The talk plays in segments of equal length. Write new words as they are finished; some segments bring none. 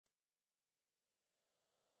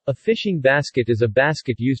A fishing basket is a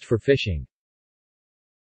basket used for fishing.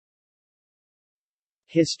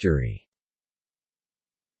 History.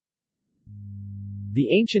 The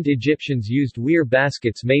ancient Egyptians used weir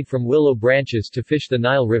baskets made from willow branches to fish the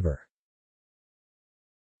Nile River.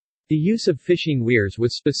 The use of fishing weirs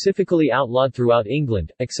was specifically outlawed throughout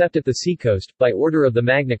England, except at the seacoast, by order of the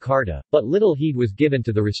Magna Carta, but little heed was given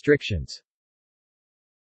to the restrictions.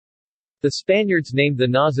 The Spaniards named the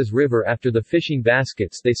Nazas River after the fishing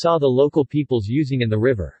baskets they saw the local peoples using in the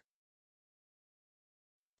river.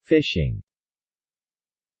 Fishing.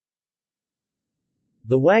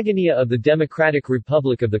 The Wagania of the Democratic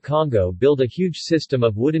Republic of the Congo build a huge system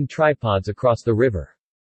of wooden tripods across the river.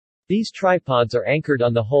 These tripods are anchored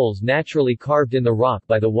on the holes naturally carved in the rock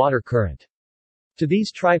by the water current. To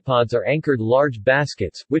these tripods are anchored large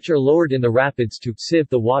baskets, which are lowered in the rapids to sieve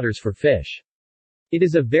the waters for fish. It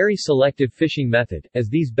is a very selective fishing method, as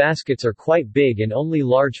these baskets are quite big and only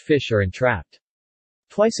large fish are entrapped.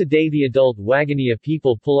 Twice a day the adult Wagania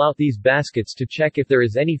people pull out these baskets to check if there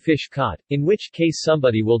is any fish caught, in which case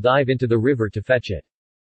somebody will dive into the river to fetch it.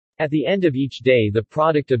 At the end of each day the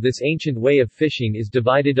product of this ancient way of fishing is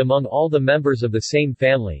divided among all the members of the same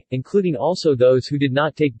family, including also those who did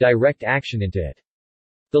not take direct action into it.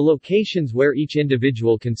 The locations where each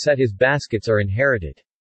individual can set his baskets are inherited.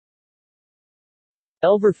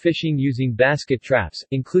 Elver fishing using basket traps,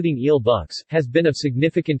 including eel bucks, has been of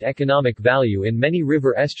significant economic value in many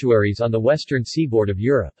river estuaries on the western seaboard of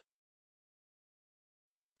Europe.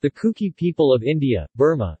 The Kuki people of India,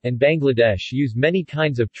 Burma, and Bangladesh use many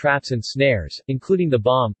kinds of traps and snares, including the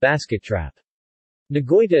bomb, basket trap.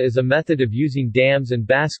 Nagoita is a method of using dams and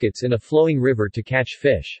baskets in a flowing river to catch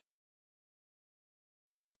fish.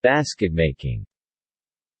 Basket making.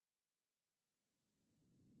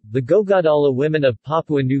 The Gogodala women of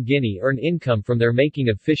Papua New Guinea earn income from their making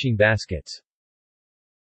of fishing baskets.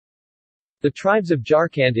 The tribes of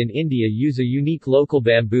Jharkhand in India use a unique local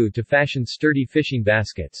bamboo to fashion sturdy fishing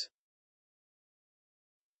baskets.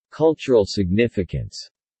 Cultural significance.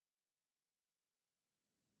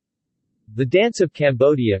 The dance of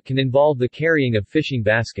Cambodia can involve the carrying of fishing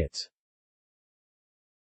baskets.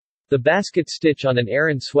 The basket stitch on an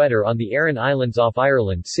Aran sweater on the Aran Islands off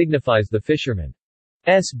Ireland signifies the fisherman's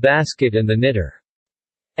basket and the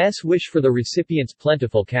knitter's wish for the recipient's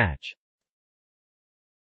plentiful catch.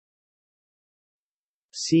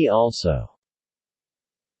 See also: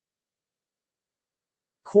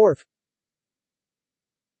 Corf,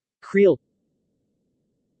 Creel,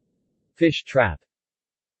 Fish trap,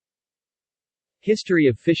 History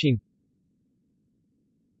of fishing,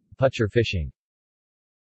 Putcher fishing.